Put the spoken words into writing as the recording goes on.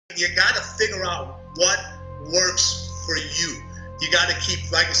You got to figure out what works for you. You got to keep,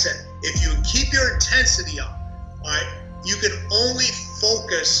 like I said, if you keep your intensity up, all right, you can only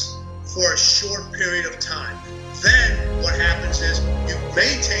focus for a short period of time. Then what happens is you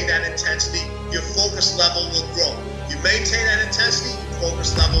maintain that intensity, your focus level will grow. You maintain that intensity, your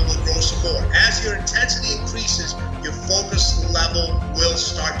focus level will grow some more. As your intensity increases, your focus level will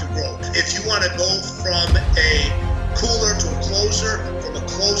start to grow. If you want to go from a cooler to a closer, from a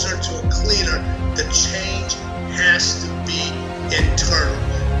closer to a cleaner, the change has to be internal.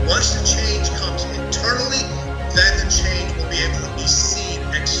 Once the change comes internally, then the change will be able to be seen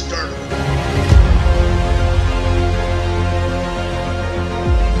externally.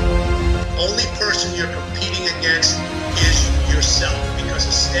 Only person you're competing against is yourself, because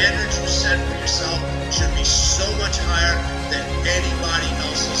the standards you set for yourself should be so much higher than anybody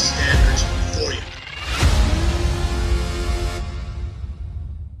else's standards for you.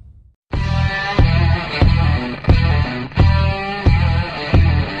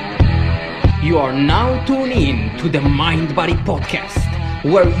 You are now tuned in to the Mind Body Podcast,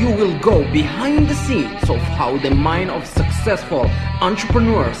 where you will go behind the scenes of how the mind of successful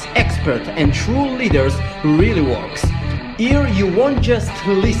entrepreneurs, experts, and true leaders really works. Here you won't just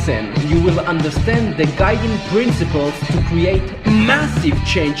listen, you will understand the guiding principles to create massive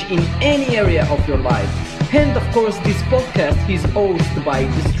change in any area of your life. And of course, this podcast is hosted by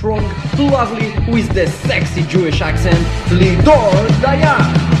the strong, lovely, with the sexy Jewish accent, Lidor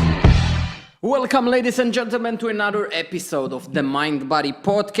Dayan. Welcome, ladies and gentlemen, to another episode of the Mind Body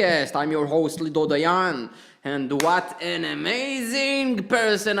Podcast. I'm your host, Lidor Dayan, and what an amazing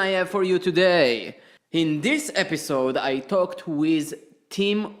person I have for you today. In this episode, I talked with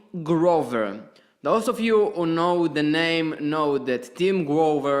Tim Grover. Those of you who know the name know that Tim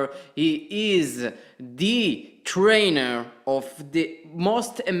Grover, he is the trainer of the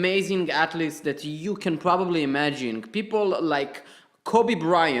most amazing athletes that you can probably imagine. People like Kobe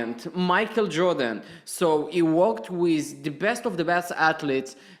Bryant, Michael Jordan. So he worked with the best of the best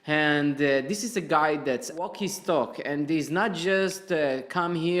athletes, and this is a guy that's walk his talk, and he's not just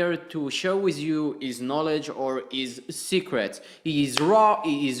come here to share with you his knowledge or his secrets. He is raw,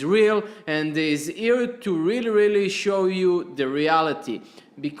 he is real, and is here to really show you the reality.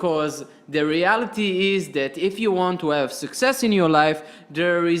 Because the reality is that if you want to have success in your life,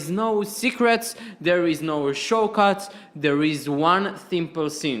 there is no secrets, there is no shortcuts, there is one simple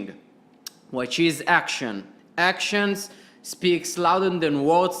thing, which is action. Actions speaks louder than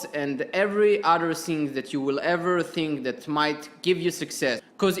words and every other thing that you will ever think that might give you success.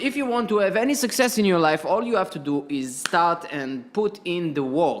 Because if you want to have any success in your life, all you have to do is start and put in the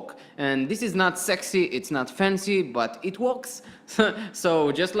work. And this is not sexy, it's not fancy, but it works.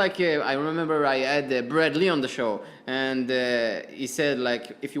 So just like I remember I had Brad Lee on the show, and he said,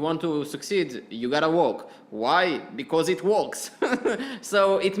 like, if you want to succeed, you gotta work. Why? Because it works.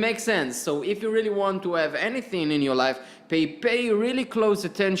 So it makes sense. So if you really want to have anything in your life, pay really close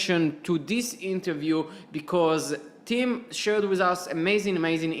attention to this interview, because Tim shared with us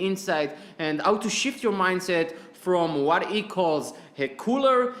amazing insight and how to shift your mindset from what he calls a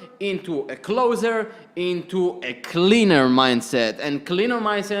cooler into a closer into a cleaner mindset. And cleaner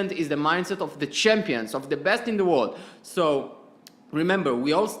mindset is the mindset of the champions, of the best in the world. So remember,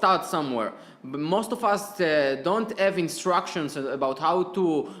 we all start somewhere. But most of us don't have instructions about how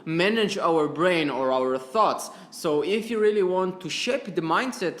to manage our brain or our thoughts. So if you really want to shape the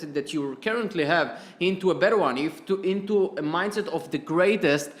mindset that you currently have into a better one, into a mindset of the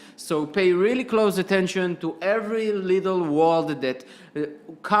greatest, so pay really close attention to every little word that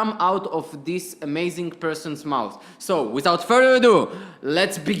come out of this amazing person's mouth. So without further ado,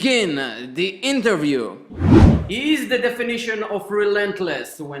 let's begin the interview. He is the definition of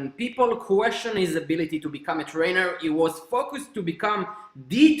relentless. When people question his ability to become a trainer, he was focused to become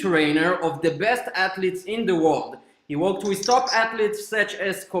the trainer of the best athletes in the world. He worked with top athletes such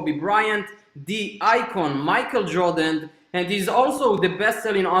as Kobe Bryant, the icon Michael Jordan, and he's also the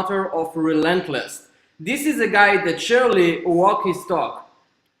best-selling author of Relentless. This is a guy that surely walks his talk.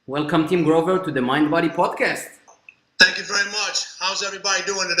 Welcome, Tim Grover, to the Mind Body Podcast. Thank you very much. How's everybody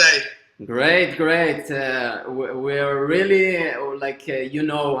doing today? Great. We're really, you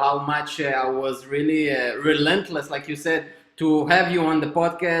know how much I was really relentless, like you said, to have you on the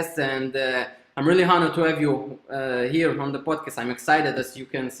podcast. And I'm really honored to have you here on the podcast. I'm excited, as you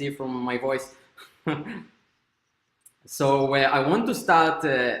can see from my voice. So I want to start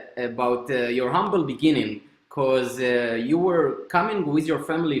about your humble beginning, because you were coming with your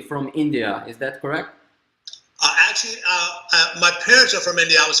family from India. Is that correct? My parents are from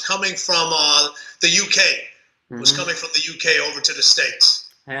India. I was coming from the UK. I was coming from the UK over to the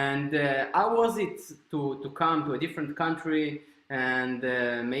States. And how was it to come to a different country and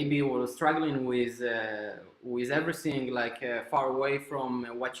maybe you were struggling with everything like far away from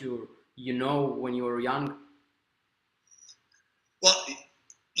what you know when you were young? Well,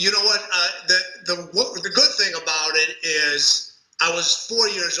 you know what? The good thing about it is I was 4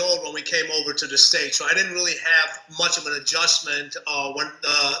 years old when we came over to the States, so I didn't really have much of an adjustment when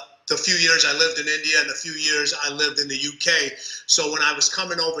the few years I lived in India and the few years I lived in the UK. So when I was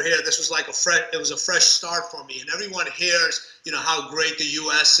coming over here, this was like it was a fresh start for me. And everyone hears, how great the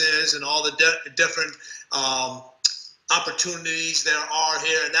US is and all the different opportunities there are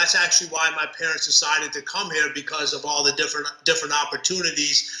here, and that's actually why my parents decided to come here, because of all the different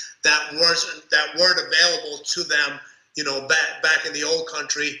opportunities that weren't available to them, back in the old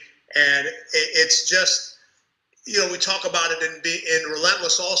country. And it's just, we talk about it in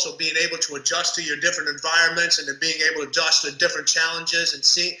Relentless also, being able to adjust to your different environments and then being able to adjust to different challenges and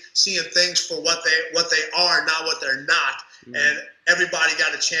seeing things for what they are, not what they're not. Mm-hmm. And everybody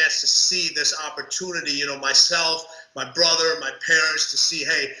got a chance to see this opportunity, myself, my brother, my parents, to see,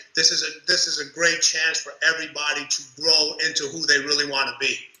 hey, this is a great chance for everybody to grow into who they really want to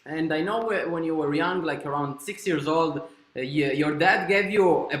be. And I know when you were young, like around 6 years old, your dad gave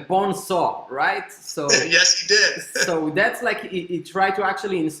you a bone saw, right? So yes, he did. So that's like he tried to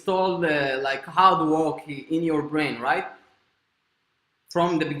actually install the like hard work in your brain, right?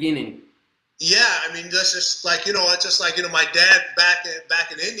 From the beginning. Yeah, I mean, that's just like, it's just like, my dad back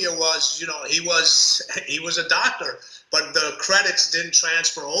in India was, he was a doctor, but the credits didn't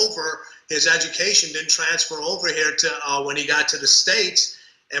transfer over. His education didn't transfer over here to when he got to the States,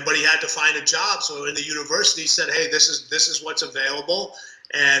 but he had to find a job. So in the university, he said, hey, this is what's available,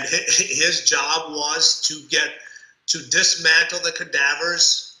 and his job was to dismantle the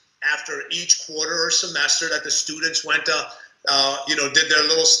cadavers after each quarter or semester that the students went to. Did their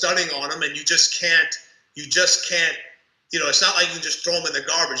little studying on them, and you just can't, it's not like you can just throw them in the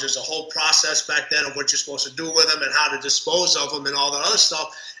garbage. There's a whole process back then of what you're supposed to do with them and how to dispose of them and all the other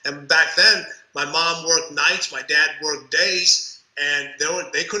stuff. And back then, my mom worked nights, my dad worked days, and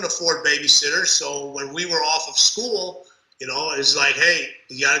they couldn't afford babysitters. So when we were off of school, it's like, hey,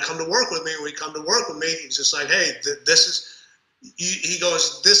 you got to come to work with me. When we come to work with me, it's just like, hey, he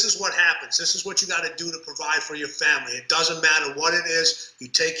goes, this is what happens. This is what you got to do to provide for your family. It doesn't matter what it is. You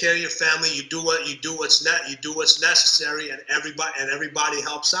take care of your family. You do what's necessary, and everybody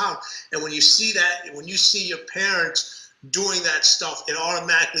helps out. And when you see that, when you see your parents doing that stuff, it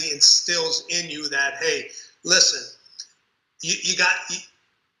automatically instills in you that, hey, listen,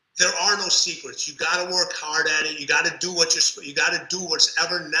 there are no secrets. You got to work hard at it. You got to do what's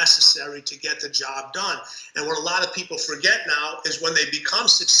ever necessary to get the job done. And what a lot of people forget now is when they become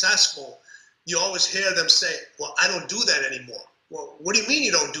successful, you always hear them say, well, I don't do that anymore. Well, what do you mean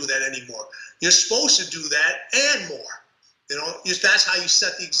you don't do that anymore? You're supposed to do that and more. That's how you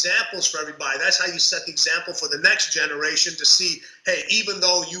set the examples for everybody. That's how you set the example for the next generation to see, hey, even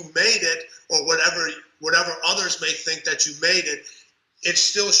though you made it, or whatever others may think that you made it, it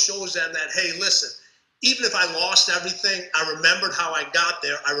still shows them that, hey, listen, even if I lost everything, I remembered how I got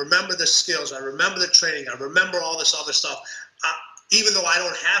there. I remember the skills. I remember the training. I remember all this other stuff. Even though I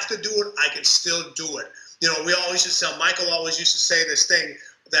don't have to do it, I can still do it. We always used to tell, Michael always used to say this thing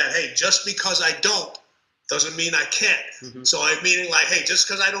that, hey, just because I don't doesn't mean I can't. Mm-hmm. So I'm meaning like, hey, just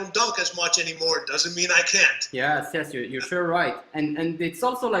because I don't dunk as much anymore doesn't mean I can't. Yes, you're sure right. And it's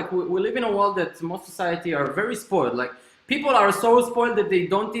also like we live in a world that most society are very spoiled. Like, people are so spoiled that they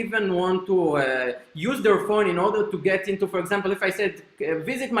don't even want to use their phone in order to get into, for example, if I said,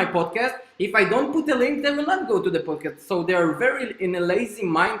 visit my podcast, if I don't put a link, they will not go to the podcast. So they're very in a lazy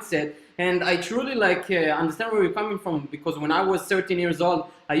mindset. And I truly understand where you're coming from, because when I was 13 years old,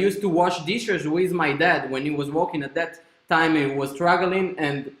 I used to wash dishes with my dad when he was working. At that time, he was struggling.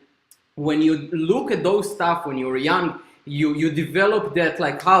 And when you look at those stuff when you were young, you develop that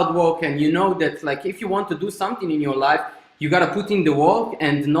like hard work, and you know that like if you want to do something in your life, you got to put in the work,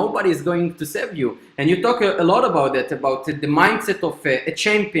 and nobody is going to save you. And you talk a lot about that, about the mindset of a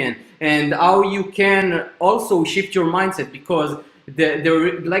champion, and how you can also shift your mindset, because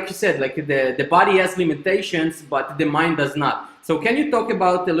like you said, like the body has limitations, but the mind does not. So can you talk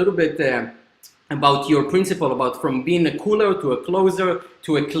about a little bit about your principle, about from being a cooler to a closer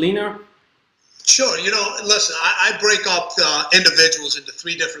to a cleaner? Sure. Listen, I break up individuals into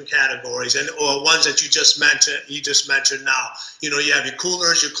three different categories, or ones that you just mentioned now. You have your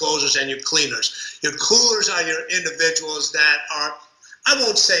coolers, your closers, and your cleaners. Your coolers are your individuals that are, I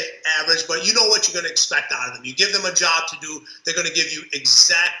won't say average, but you know what you're going to expect out of them. You give them a job to do, they're going to give you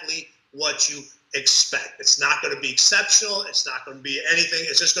exactly what you expect. It's not going to be exceptional. It's not going to be anything.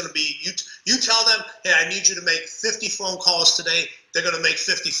 It's just going to be, you tell them, hey, I need you to make 50 phone calls today. They're going to make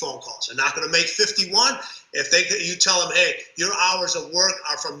 50 phone calls. They're not going to make 51. If you tell them, hey, your hours of work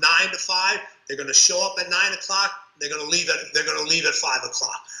are from 9 to 5, they're going to show up at 9 o'clock. They're going to leave at 5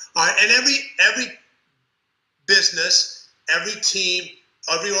 o'clock. All right. And every business, every team,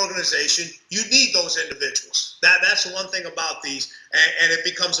 every organization, you need those individuals. That's the one thing about these. And it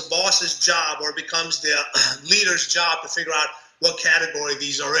becomes the boss's job, or it becomes the leader's job to figure out what category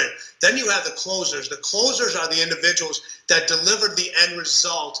these are in. Then you have the closers. The closers are the individuals that deliver the end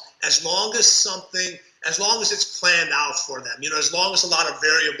result as long as it's planned out for them. As long as a lot of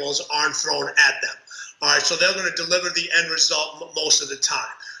variables aren't thrown at them. All right, so they're going to deliver the end result most of the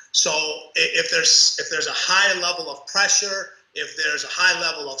time. So if there's a high level of pressure, if there's a high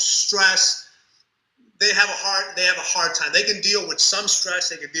level of stress, they have a hard time. They can deal with some stress,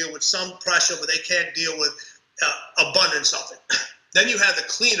 they can deal with some pressure, but they can't deal with abundance of it. Then you have the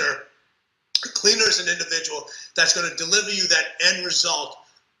cleaner. The cleaner is an individual that's going to deliver you that end result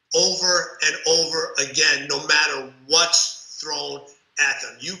over and over again, no matter what's thrown at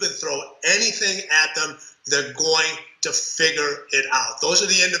them. You can throw anything at them, they're going to figure it out. Those are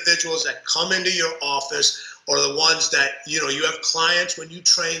the individuals that come into your office, or the ones that, you have clients when you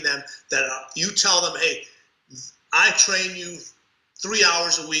train them that you tell them, hey, I train you 3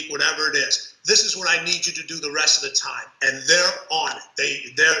 hours a week, whatever it is. This is what I need you to do the rest of the time. And they're on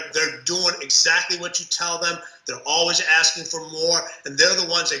it. They're doing exactly what you tell them. They're always asking for more. And they're the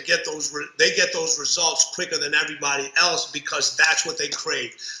ones that get those results quicker than everybody else, because that's what they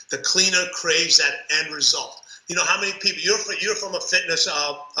crave. The cleaner craves that end result. How many people, you're from a fitness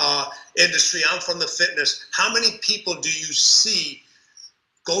industry, I'm from the fitness. How many people do you see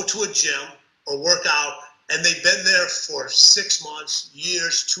go to a gym or work out and they've been there for 6 months,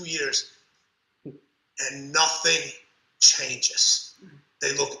 years, 2 years, and nothing changes?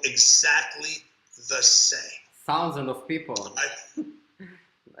 They look exactly the same. Thousands of people.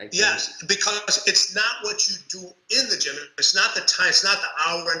 Yes, because it's not what you do in the gym. It's not the time, it's not the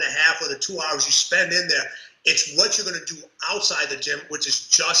hour and a half or the 2 hours you spend in there. It's what you're going to do outside the gym, which is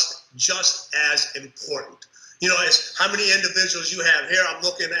just as important. It's how many individuals you have here. I'm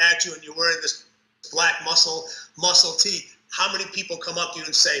looking at you and you're wearing this black muscle tee. How many people come up to you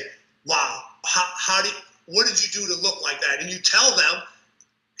and say, wow, what did you do to look like that? And you tell them,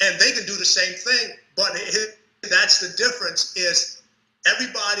 and they can do the same thing, but that's the difference, is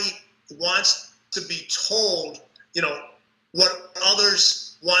everybody wants to be told, what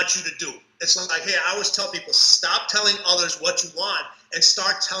others want you to do. It's like, hey, I always tell people, stop telling others what you want and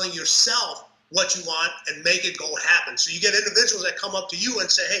start telling yourself what you want and make it go happen. So you get individuals that come up to you and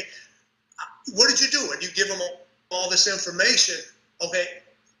say, hey, what did you do? And you give them all this information, okay,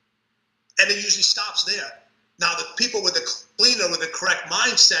 and it usually stops there. Now, the people with the cleaner, with the correct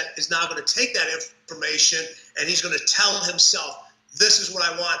mindset, is now going to take that information and he's going to tell himself, this is what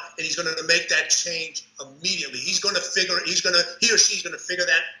I want, and he's going to make that change immediately. He or she's going to figure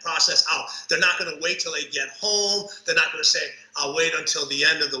that process out. They're not going to wait till they get home. They're not going to say, I'll wait until the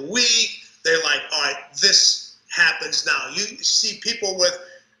end of the week. They're like, all right, this happens now. You see people with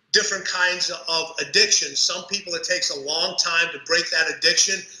different kinds of addictions. Some people, it takes a long time to break that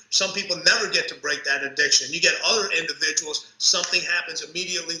addiction. Some people never get to break that addiction. You get other individuals, something happens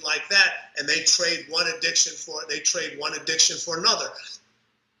immediately like that, and they trade one addiction for another.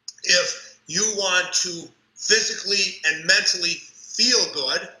 If you want to physically and mentally feel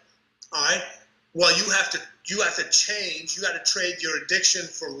good, all right, well, you have to change. You got to trade your addiction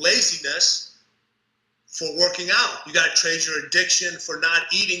for laziness for working out. You got to trade your addiction for not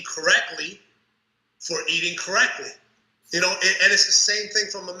eating correctly for eating correctly. And it's the same thing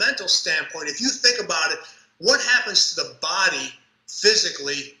from a mental standpoint. If you think about it, what happens to the body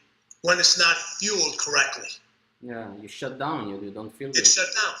physically when it's not fueled correctly? Yeah, you shut down. You don't feel good. It's shut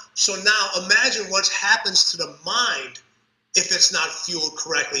down. So now imagine what happens to the mind if it's not fueled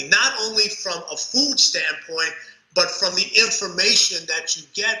correctly. Not only from a food standpoint, but from the information that you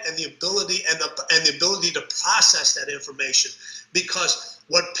get and the ability to process that information. Because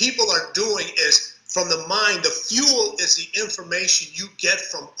what people are doing is, from the mind, the fuel is the information you get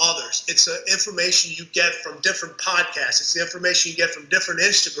from others. It's the information you get from different podcasts. It's the information you get from different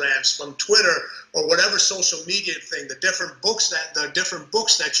Instagrams, from Twitter, or whatever social media thing, the different books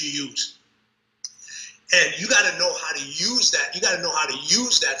that you use. And you got to know how to use that. You got to know how to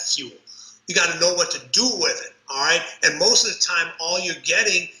use that fuel. You got to know what to do with it. All right. And most of the time, all you're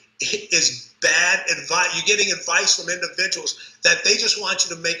getting is bad advice. You're getting advice from individuals that they just want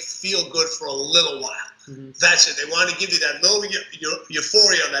you to make feel good for a little while. That's it. They want to give you that little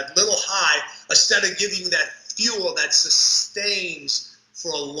euphoria, that little high, instead of giving you that fuel that sustains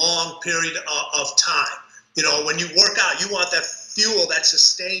for a long period of time. You know, when you work out, you want that fuel that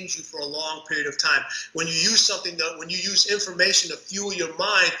sustains you for a long period of time. When you use when you use information to fuel your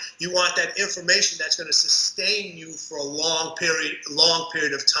mind, you want that information that's going to sustain you for a long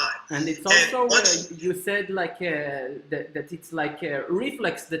period of time. And it's also you said like that it's like a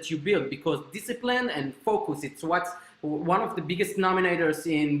reflex that you build, because discipline and focus, it's what's one of the biggest denominators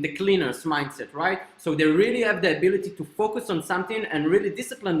in the cleaners mindset, right? So they really have the ability to focus on something and really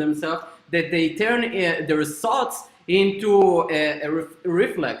discipline themselves, that they turn the results into a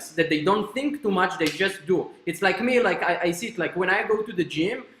reflex, that they don't think too much, they just do. It's like me, like I see it like when I go to the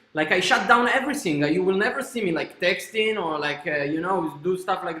gym, like I shut down everything. You will never see me like texting or like, do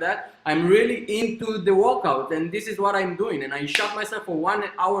stuff like that. I'm really into the workout, and this is what I'm doing. And I shut myself for 1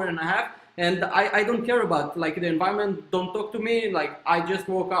 hour and a half, and I don't care about like the environment, don't talk to me, like I just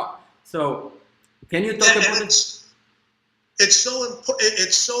work out. So can you talk about it? It's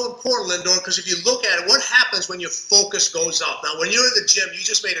so important, Lindor, because if you look at it, what happens when your focus goes up? Now, when you're in the gym, you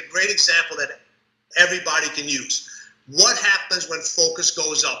just made a great example that everybody can use. What happens when focus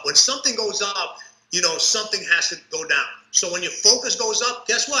goes up? When something goes up, you know, something has to go down. So when your focus goes up,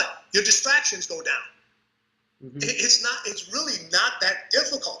 guess what? Your distractions go down. It's really not that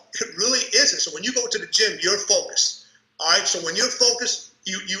difficult. It really isn't. So when you go to the gym, you're focused. All right. So when you're focused,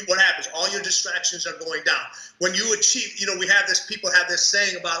 what happens? All your distractions are going down. When you achieve, you know, people have this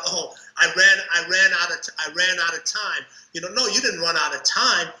saying about, oh, I ran out of time. You know, no, you didn't run out of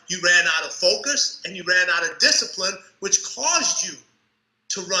time. You ran out of focus and you ran out of discipline, which caused you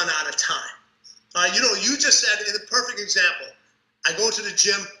to run out of time. You know, you just said in the perfect example, I go to the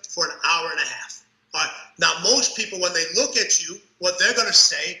gym for an hour and a half. All right. Now, most people, when they look at you, what they're going to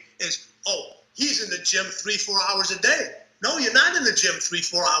say is, oh, he's in the gym 3-4 hours a day. No, you're not in the gym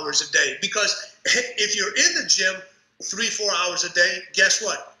 3-4 hours a day, because if you're in the gym 3-4 hours a day, guess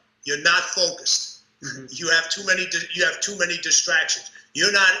what? You're not focused. You have too many distractions.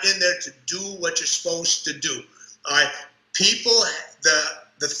 You're not in there to do what you're supposed to do. All right. People,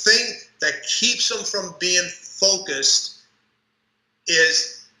 the thing that keeps them from being focused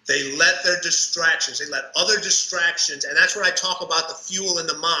is they let their distractions, they let other distractions, and that's when I talk about the fuel in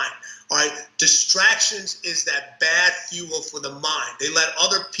the mind. All right, distractions is that bad fuel for the mind. They let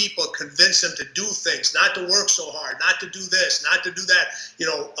other people convince them to do things, not to work so hard, not to do this, not to do that. You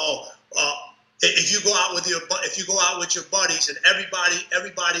know, if you go out with your buddies and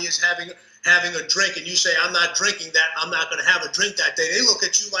everybody is having a drink, and you say, I'm not drinking that, I'm not going to have a drink that day, they look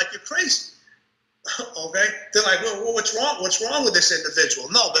at you like you're crazy. Okay, they're like, well, what's wrong with this individual?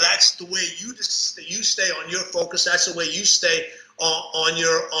 No, but that's the way you stay on your focus. That's the way you stay on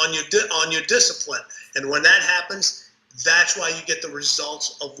your discipline. And when that happens, that's why you get the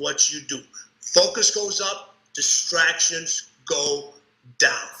results of what you do. Focus goes up, distractions go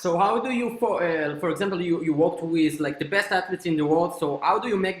down. So how do you, for example, you worked with like the best athletes in the world. So how do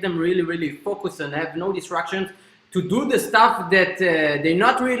you make them really, really focus and have no distractions to do the stuff that they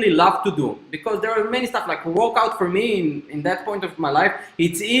not really love to do? Because there are many stuff like workout for me in that point of my life,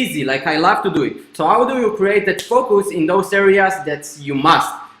 it's easy, like I love to do it. So how do you create that focus in those areas that you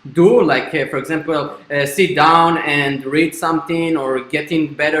must do, like for example, sit down and read something, or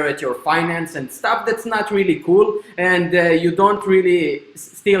getting better at your finance and stuff that's not really cool, and you don't really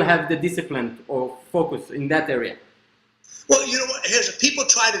still have the discipline or focus in that area? Well, you know what, people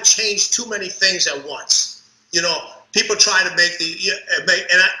try to change too many things at once. You know, people try to make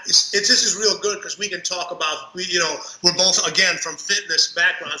this is real good, because we can talk about, we're both, again, from fitness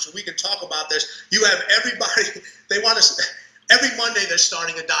background, so we can talk about this. You have everybody, every Monday they're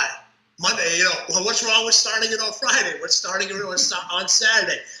starting a diet. Monday, well, what's wrong with starting it on Friday? What's starting it on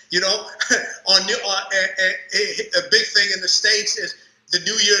Saturday? You know, a big thing in the States is the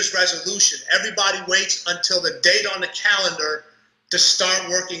New Year's resolution. Everybody waits until the date on the calendar to start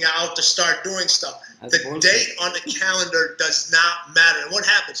working out, to start doing stuff. The date on the calendar does not matter. And what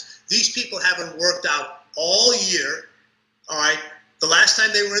happens? These people haven't worked out all year, all right? The last time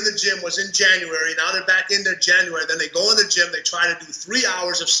they were in the gym was in January. Now they're back in there January. Then they go in the gym. They try to do 3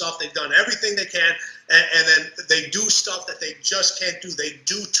 hours of stuff. They've done everything they can. And then they do stuff that they just can't do. They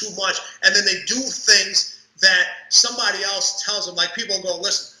do too much. And then they do things that somebody else tells them. Like, people go,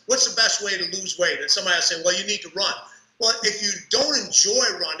 listen, what's the best way to lose weight? And somebody will say, well, you need to run. Well, if you don't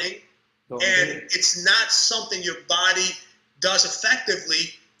enjoy running, and it's not something your body does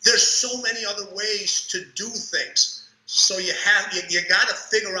effectively, there's so many other ways to do things. So you got to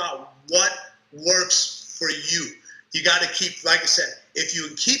figure out what works for you. You got to keep, like I said, if you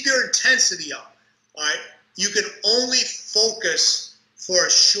keep your intensity up, all right, you can only focus for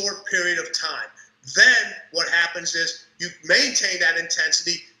a short period of time. Then what happens is you maintain that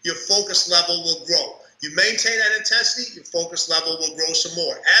intensity, your focus level will grow. You maintain that intensity, your focus level will grow some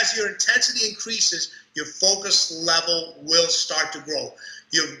more. As your intensity increases, your focus level will start to grow.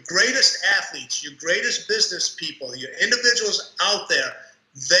 Your greatest athletes, your greatest business people, your individuals out there,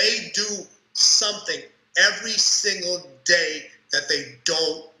 they do something every single day that they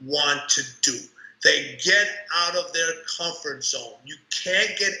don't want to do. They get out of their comfort zone. You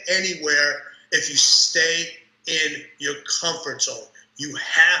can't get anywhere if you stay in your comfort zone. You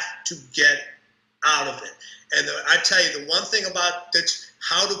have to get out of it. And I tell you, the one thing about this,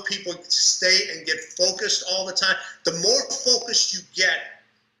 how do people stay and get focused all the time? The more focused you get,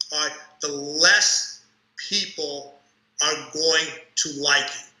 the less people are going to like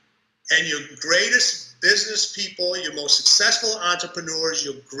you. And your greatest business people, your most successful entrepreneurs,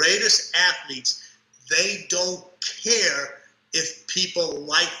 your greatest athletes, they don't care if people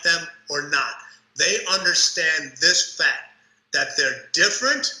like them or not. They understand this fact, that they're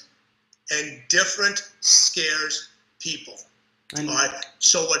different, and different scares people. All right.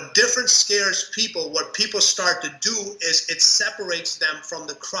 So what different scares people, what people start to do is it separates them from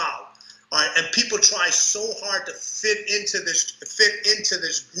the crowd. All right. And people try so hard to fit into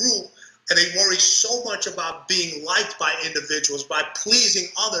this group, and they worry so much about being liked by individuals, by pleasing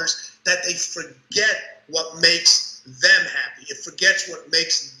others, that they forget what makes them happy. It forgets what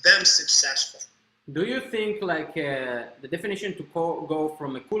makes them successful. Do you think like the definition to go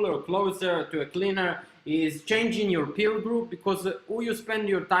from a cooler or closer to a cleaner is changing your peer group? Because who you spend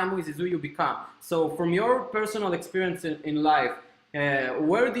your time with is who you become. So from your personal experience in life,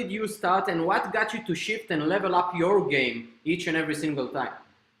 where did you start and what got you to shift and level up your game each and every single time?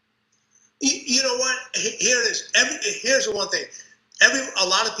 You know what? Here it is. Here's the one thing. A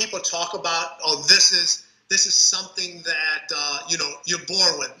lot of people talk about, oh, this is something that you're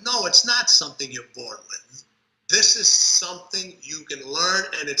born with. No, it's not something you're born with. This is something you can learn,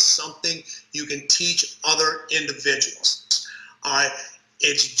 and it's something you can teach other individuals. All right,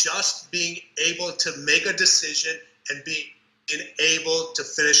 it's just being able to make a decision and being able to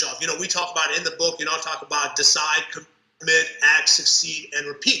finish off. We talk about in the book. Talk about decide, commit, act, succeed, and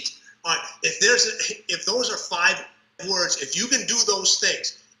repeat. All right, if those are 5 words, if you can do those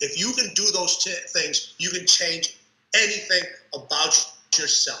things. If you can do those things, you can change anything about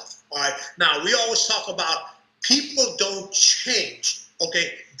yourself. All right. Now, we always talk about people don't change.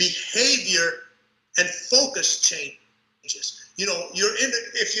 Okay. Behavior and focus changes.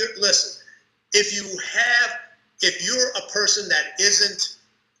 If you're a person that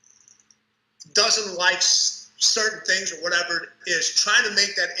doesn't like certain things or whatever it is, trying to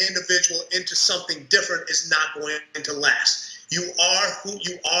make that individual into something different is not going to last. You are who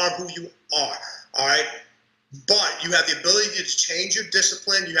you are, all right? But you have the ability to change your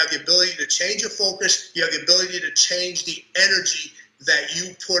discipline. You have the ability to change your focus. You have the ability to change the energy that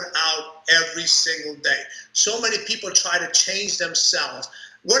you put out every single day. So many people try to change themselves.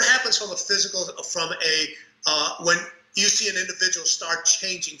 What happens when you see an individual start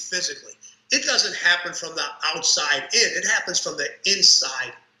changing physically? It doesn't happen from the outside in. It happens from the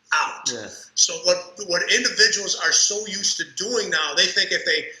inside out. Yes. So what individuals are so used to doing now, they think if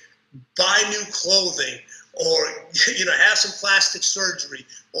they buy new clothing or have some plastic surgery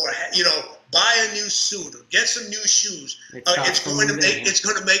or buy a new suit or get some new shoes, it's going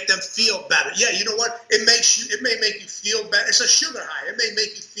to make them feel better. Yeah, you know what? It may make you feel better. It's a sugar high. It may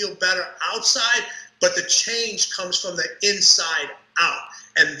make you feel better outside, but the change comes from the inside out.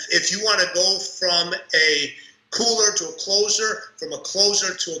 And if you want to go from a cooler to a closer, from a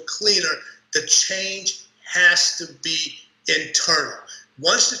closer to a cleaner, the change has to be internal.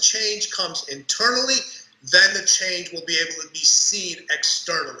 Once the change comes internally, then the change will be able to be seen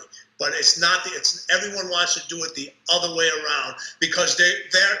externally. But everyone wants to do it the other way around because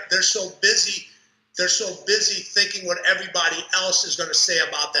they're so busy. They're so busy thinking what everybody else is going to say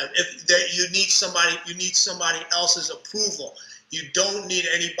about them. You need somebody else's approval. You don't need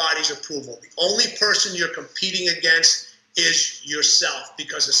anybody's approval. The only person you're competing against is yourself,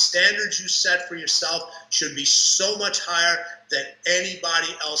 because the standards you set for yourself should be so much higher than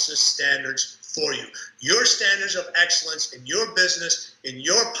anybody else's standards for you. Your standards of excellence in your business, in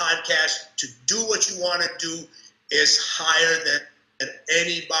your podcast, to do what you want to do is higher than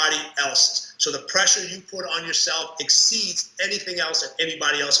anybody else's. So the pressure you put on yourself exceeds anything else that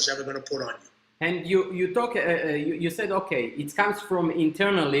anybody else is ever going to put on you. And you said, okay, it comes from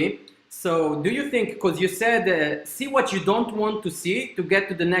internally. So do you think, because you said see what you don't want to see to get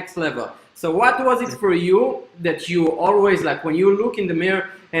to the next level. So what was it for you that you always, like when you look in the mirror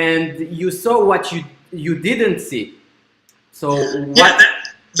and you saw what you didn't see? So Yeah,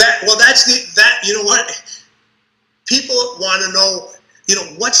 what? that's you know what? People want to know,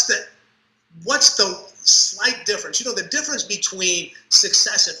 what's the slight difference? The difference between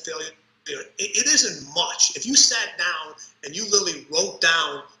success and failure, it isn't much. If you sat down and you literally wrote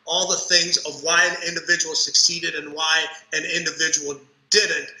down all the things of why an individual succeeded and why an individual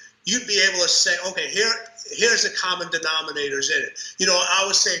didn't, you'd be able to say, okay, here's the common denominators in it. I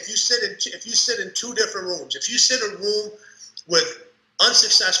would say if you sit in two different rooms, if you sit in a room with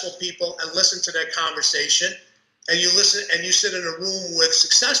unsuccessful people and listen to their conversation, and you sit in a room with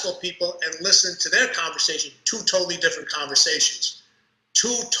successful people and listen to their conversation, two totally different conversations.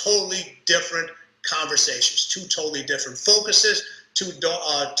 Two totally different conversations, two totally different focuses, two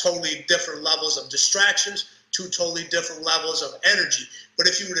totally different levels of distractions, two totally different levels of energy. But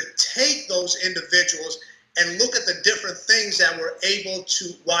if you were to take those individuals and look at the different things that were able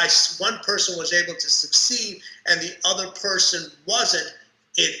to, why one person was able to succeed and the other person wasn't,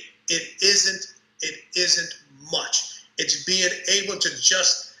 it isn't much. It's being able to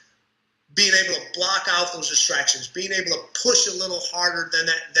block out those distractions, being able to push a little harder than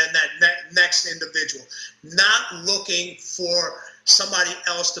that next individual, not looking for somebody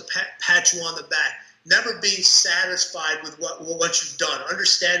else to pat you on the back, never being satisfied with what you've done,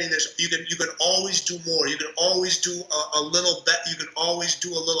 understanding you can always do more, you can always do a little bit, you can always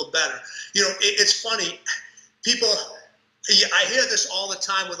do a little better. It's funny, people. I hear this all the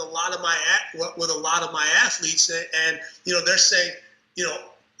time with a lot of my athletes, and they're saying,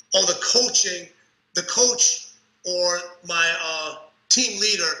 oh, the coach or my team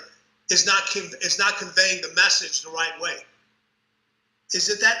leader is not conveying the message the right way. Is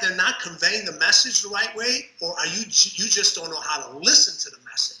it that they're not conveying the message the right way, or are you just don't know how to listen to the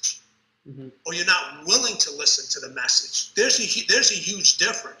message, or you're not willing to listen to the message? There's a huge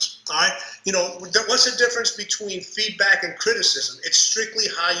difference. All right, what's the difference between feedback and criticism? It's strictly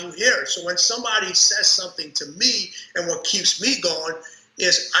how you hear it. So when somebody says something to me, and what keeps me going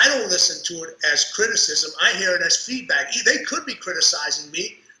is I don't listen to it as criticism. I hear it as feedback. They could be criticizing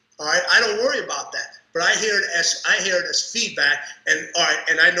me. All right, I don't worry about that. But I hear it as feedback, and all right,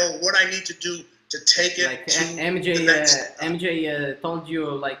 and I know what I need to do to take it like to MJ, the next. MJ told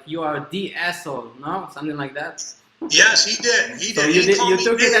you like you are the asshole, no, something like that. Yes, he did. He So did. you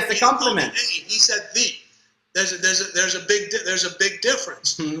took it as a compliment. He said the. There's a big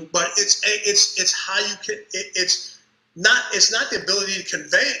difference. Mm-hmm. But it's how you can. It's not the ability to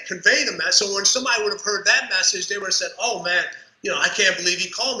convey the message. So when somebody would have heard that message, they would have said, "Oh man, I can't believe he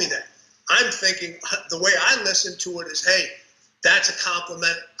called me that." I'm thinking the way I listen to it is, hey, that's a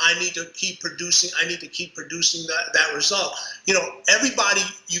compliment. I need to keep producing. I need to keep producing that result. Everybody,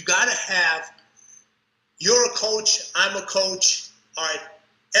 you got to have. You're a coach. I'm a coach. All right.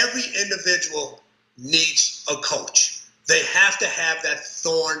 Every individual needs a coach. They have to have that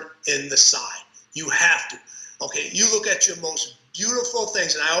thorn in the side. You have to. Okay. You look at your most beautiful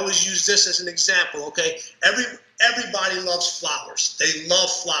things, and I always use this as an example. Okay. Everybody loves flowers. They love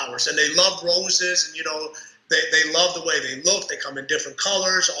flowers, and they love roses, and they love the way they look. They come in different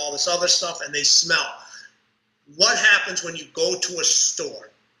colors, all this other stuff, and they smell. What happens when you go to a store?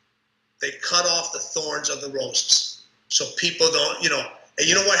 They cut off the thorns of the roses, so people don't, And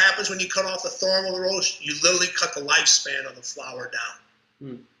you know what happens when you cut off the thorn of the rose? You literally cut the lifespan of the flower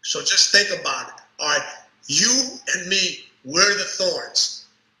down. So just think about it. All right, you and me, we're the thorns.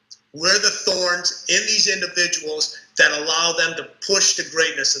 We're the thorns in these individuals that allow them to push to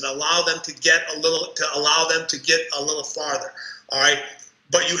greatness and allow them to get a little farther. All right,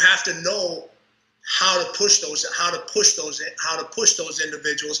 but you have to know how to push those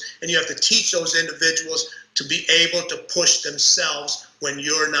individuals, and you have to teach those individuals to be able to push themselves when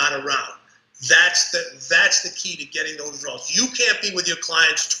you're not around. That's the key to getting those results. You can't be with your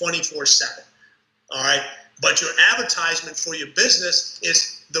clients 24/7. All right, but your advertisement for your business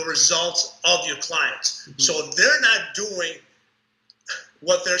is the results of your clients. So if they're not doing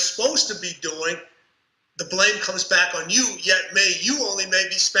what they're supposed to be doing, the blame comes back on you, yet you only may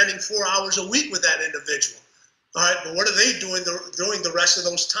be spending 4 hours a week with that individual. All right, but what are they doing during the rest of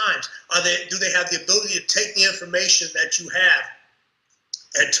those times? Do they have the ability to take the information that you have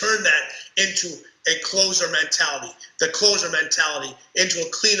and turn that into a closer mentality, the closer mentality into a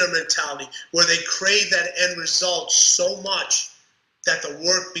cleaner mentality, where they crave that end result so much that the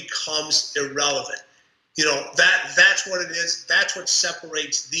work becomes irrelevant? That's what it is. That's what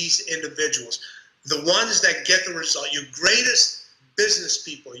separates these individuals. The ones that get the result, your greatest business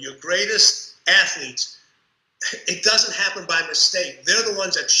people, your greatest athletes, it doesn't happen by mistake. They're the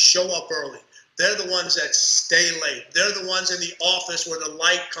ones that show up early. They're the ones that stay late. They're the ones in the office where the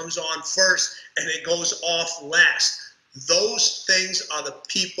light comes on first and it goes off last. Those things are the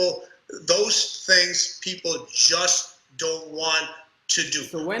people, those things people just don't want to do.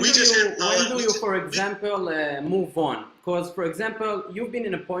 So when do you, for example, move on? Because, for example, you've been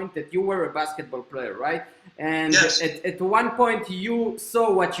in a point that you were a basketball player, right? And yes. at one point you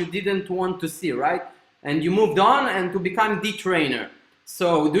saw what you didn't want to see, right? And you moved on and to become the trainer.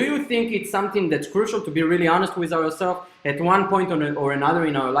 So do you think it's something that's crucial to be really honest with ourselves at one point or another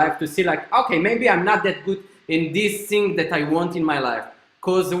in our life to see like, okay, maybe I'm not that good in this thing that I want in my life?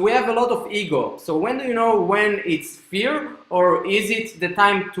 Because we have a lot of ego. So when do you know when it's fear, or is it the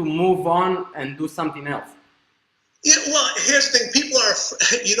time to move on and do something else? Yeah, well, here's the thing. People are,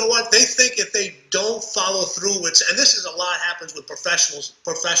 you know what? They think if they don't follow through with, and this is a lot happens with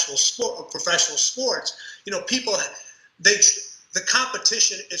professional sports. You know, people, the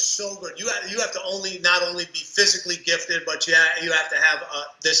competition is so good. You have to not only be physically gifted, but you have to have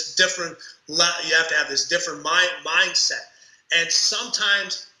this different mindset. And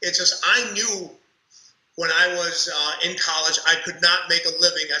sometimes it's just, I knew when I was in college, I could not make a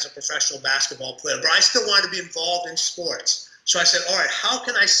living as a professional basketball player, but I still wanted to be involved in sports. So I said, all right, how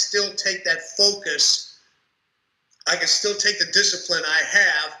can I still take that focus? I can still take the discipline I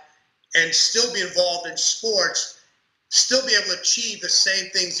have and still be involved in sports, still be able to achieve the same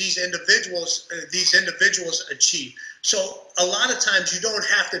things these individuals achieve. So a lot of times you don't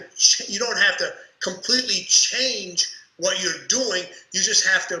have to completely change what you're doing. You just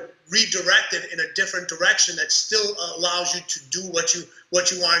have to redirect it in a different direction that still allows you to do what you want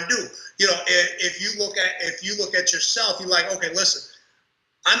to do. You know, if you look at yourself, you're like, okay, listen,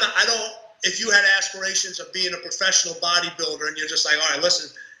 if you had aspirations of being a professional bodybuilder and you're just like, all right, listen,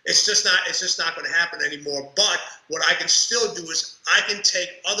 it's just not going to happen anymore. But what I can still do is I can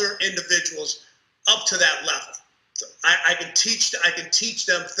take other individuals up to that level. I can teach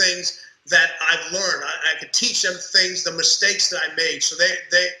them things that I've learned. I can teach them things, the mistakes that I made, so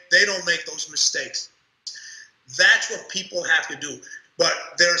they don't make those mistakes. That's what people have to do.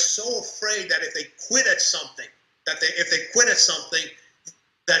 But they're so afraid that if they quit at something,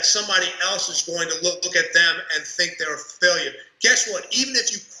 that somebody else is going to look at them and think they're a failure. Guess what? Even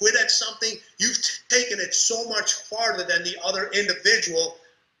if you quit at something, you've taken it so much farther than the other individual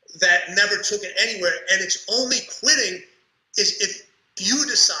that never took it anywhere. And it's only quitting is if you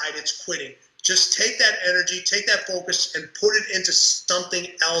decide it's quitting. Just take that energy, take that focus, and put it into something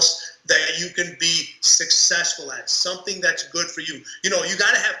else that you can be successful at, something that's good for you. You know, you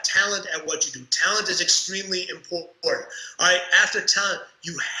got to have talent at what you do. Talent is extremely important. All right, after talent,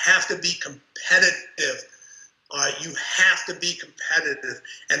 you have to be competitive. All right, you have to be competitive.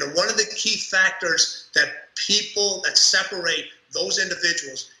 And one of the key factors that separate those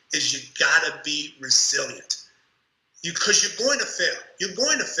individuals is you got to be resilient. Because you're going to fail. You're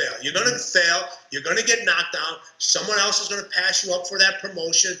going to fail. You're going to fail. You're going to get knocked down. Someone else is going to pass you up for that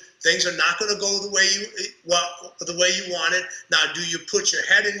promotion. Things are not going to go the way you want it. Now, do you put your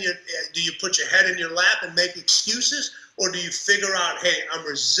head in your lap and make excuses, or do you figure out, hey, I'm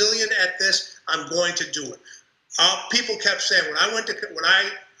resilient at this. I'm going to do it. People kept saying when I went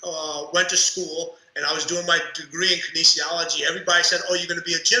to school and I was doing my degree in kinesiology, everybody said, "Oh, you're going to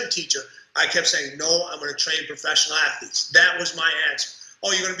be a gym teacher." I kept saying, no, I'm going to train professional athletes. That was my answer.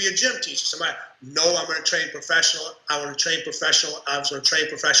 Oh, you're going to be a gym teacher. Somebody, no, I'm going to train professional. I was going to train professional athletes. So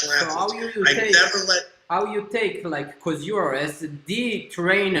how you take, like, because you are as the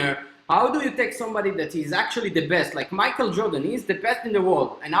trainer, how do you take somebody that is actually the best, like Michael Jordan, he's the best in the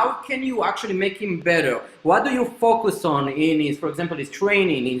world, and how can you actually make him better? What do you focus on in his, for example, his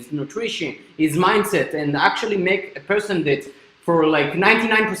training, his nutrition, his mindset, and actually make a person that for like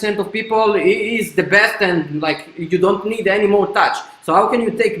 99% of people is the best, and like you don't need any more touch? So how can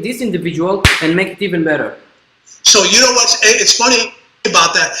you take this individual and make it even better? So you know it's funny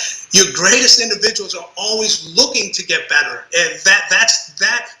about that. Your greatest individuals are always looking to get better, and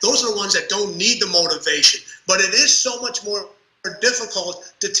those are the ones that don't need the motivation. But it is so much more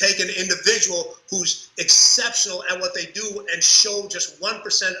difficult to take an individual who's exceptional at what they do and show just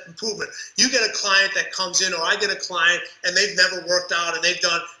 1% improvement. You get a client that comes in, or I get a client and they've never worked out and you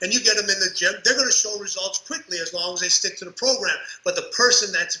get them in the gym, they're going to show results quickly as long as they stick to the program. But the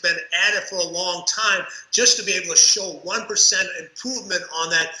person that's been at it for a long time, just to be able to show 1% improvement on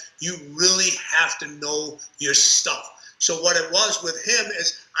that, you really have to know your stuff. So what it was with him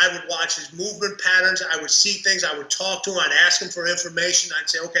is I would watch his movement patterns. I would see things. I would talk to him. I'd ask him for information. I'd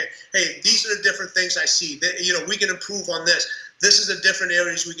say, okay, hey, these are the different things I see. We can improve on this. this is the different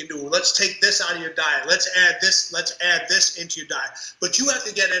areas we can do. Let's take this out of your diet. Let's add this into your diet. But you have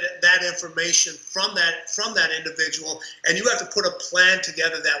to get that information from that individual, and you have to put a plan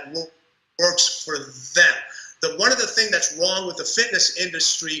together that works for them. One of the things that's wrong with the fitness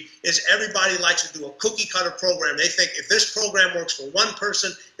industry is everybody likes to do a cookie cutter program. They think if this program works for one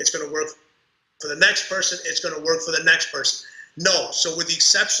person, it's going to work for the next person, it's going to work for the next person. No. So with the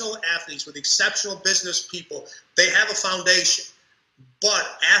exceptional athletes, with exceptional business people, they have a foundation.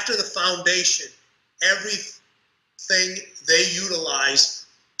 But after the foundation, everything they utilize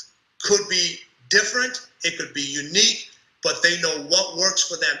could be different, it could be unique, but they know what works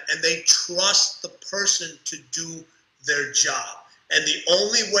for them, and they trust the person to do their job. And the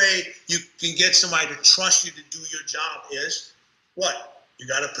only way you can get somebody to trust you to do your job is what? You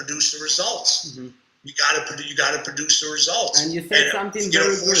got to produce the results. Mm-hmm. You got to produce the results. And you said something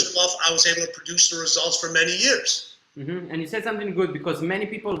very good. First of all, I was able to produce the results for many years. Mm-hmm. And you said something good, because many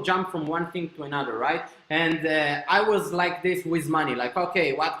people jump from one thing to another, right? And I was like this with money, like,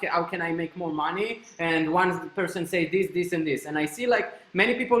 okay, how can I make more money? And one person say this and this, and I see like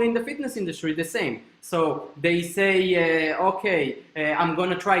many people in the fitness industry the same. So they say, I'm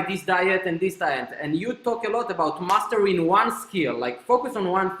gonna try this diet and this diet, and you talk a lot about mastering one skill, like focus on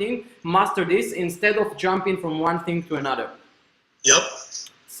one thing, master this instead of jumping from one thing to another. Yep.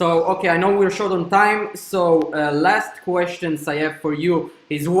 So, okay, I know we're short on time, so last questions I have for you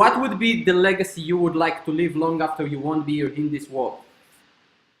is, what would be the legacy you would like to leave long after you won't be here in this world?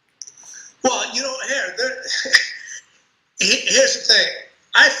 Well, here's the thing.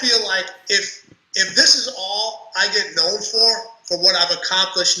 I feel like if this is all I get known for what I've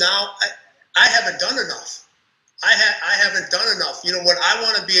accomplished now, I haven't done enough. I haven't done enough. What I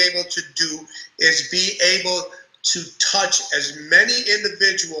want to be able to do is be able to touch as many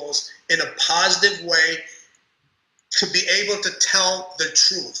individuals in a positive way, to be able to tell the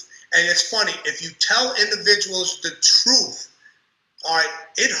truth. And it's funny, if you tell individuals the truth, all right,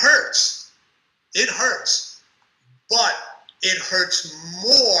 it hurts. It hurts. But it hurts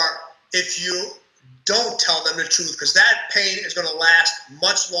more if you don't tell them the truth, because that pain is going to last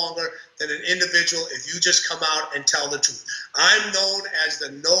much longer than an individual if you just come out and tell the truth. I'm known as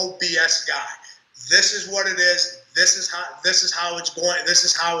the no BS guy. This is what it is. This is how it's going. This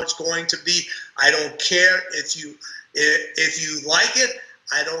is how it's going to be. I don't care if you like it.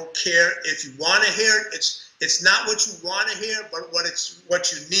 I don't care if you want to hear it. It's not what you want to hear, but what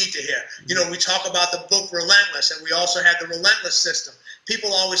you need to hear. We talk about the book Relentless, and we also have the Relentless system.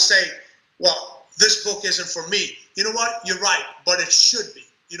 People always say, well, this book isn't for me. You know what? You're right, but it should be.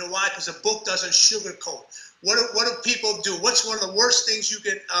 You know why? Because a book doesn't sugarcoat. What do people do? What's one of the worst things you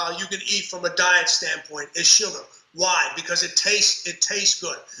can eat from a diet standpoint is sugar. Why? Because it tastes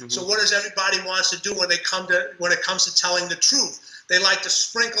good. Mm-hmm. So what does everybody wants to do when it comes to telling the truth? They like to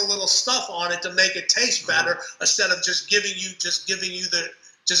sprinkle little stuff on it to make it taste better, instead of just giving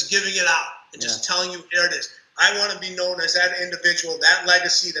it out and just telling you, here it is. I want to be known as that individual, that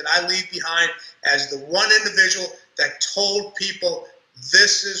legacy that I leave behind, as the one individual that told people,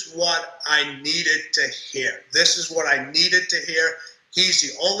 this is what I needed to hear. This is what I needed to hear. He's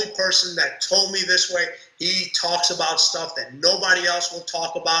the only person that told me this way. He talks about stuff that nobody else will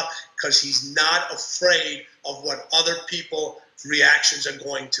talk about, because he's not afraid of what other people's reactions are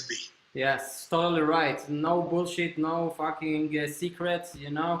going to be. Yes, totally right. No bullshit, no fucking secrets,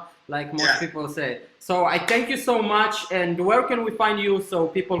 like most people say. So I thank you so much. And where can we find you so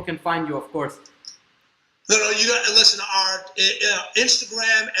people can find you, of course? No, you got to listen. Our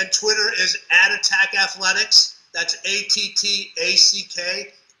Instagram and Twitter is @AttackAthletics. That's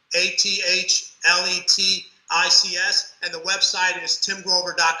AttackAthletics, and the website is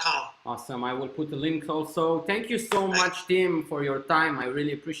timgrover.com. Awesome. I will put the link also. Thank you so much, Tim, for your time. I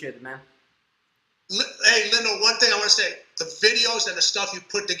really appreciate it, man. Hey, Lindo, one thing I want to say: the videos and the stuff you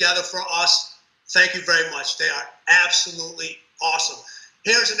put together for us, thank you very much. They are absolutely awesome.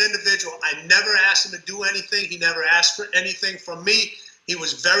 Here's an individual. I never asked him to do anything. He never asked for anything from me. He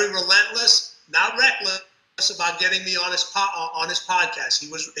was very relentless, not reckless, about getting me on his podcast. He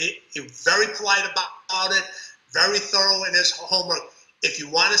was very polite about it, very thorough in his homework. If you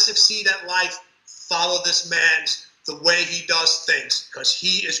want to succeed at life, follow this man's the way he does things, because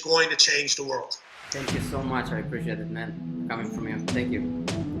he is going to change the world. Thank you so much. I appreciate it, man. Coming from you. Thank you.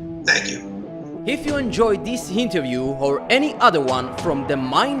 Thank you. If you enjoyed this interview or any other one from the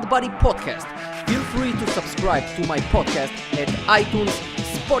Mind Body Podcast, feel free to subscribe to my podcast at iTunes,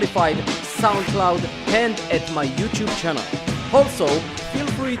 Spotify, SoundCloud, and at my YouTube channel. Also, feel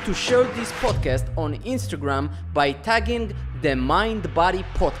free to share this podcast on Instagram by tagging the Mind Body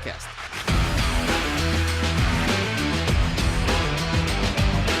Podcast.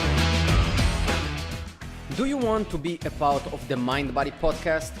 Do you want to be a part of the Mind Body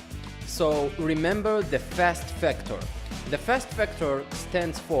podcast? So remember the FAST factor. The FAST factor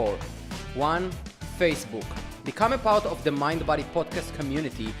stands for 1. Facebook. Become a part of the Mind Body podcast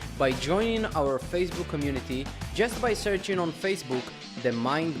community by joining our Facebook community just by searching on Facebook the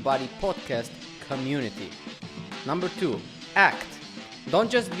Mind Body podcast community. Number 2. Act.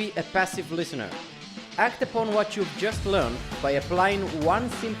 Don't just be a passive listener. Act upon what you've just learned by applying one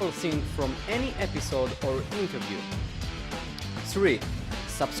simple thing from any episode or interview. 3.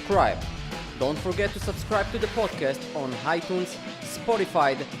 Subscribe. Don't forget to subscribe to the podcast on iTunes,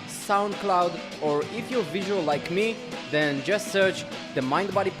 Spotify, SoundCloud, or if you're visual like me, then just search the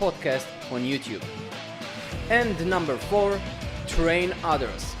Mind Body Podcast on YouTube. And number 4, train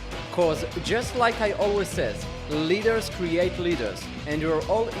others. Cause just like I always says, leaders create leaders, and you're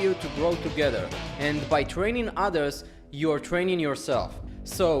all here to grow together. And by training others, you're training yourself.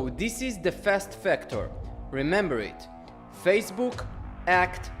 So this is the FAST factor. Remember it. Facebook,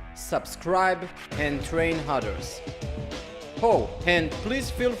 act, subscribe, and train others. Oh, and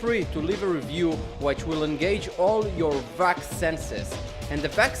please feel free to leave a review which will engage all your VAC senses. And the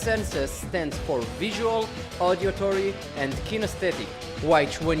VAC senses stands for visual, auditory, and kinesthetic,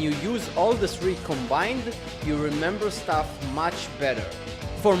 which when you use all the three combined, you remember stuff much better.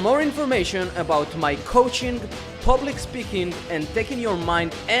 For more information about my coaching, public speaking, and taking your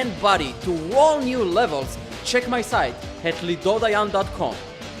mind and body to all new levels, check my site at lidodayan.com.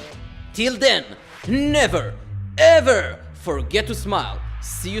 Till then, never, ever forget to smile.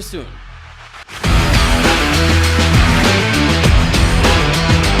 See you soon.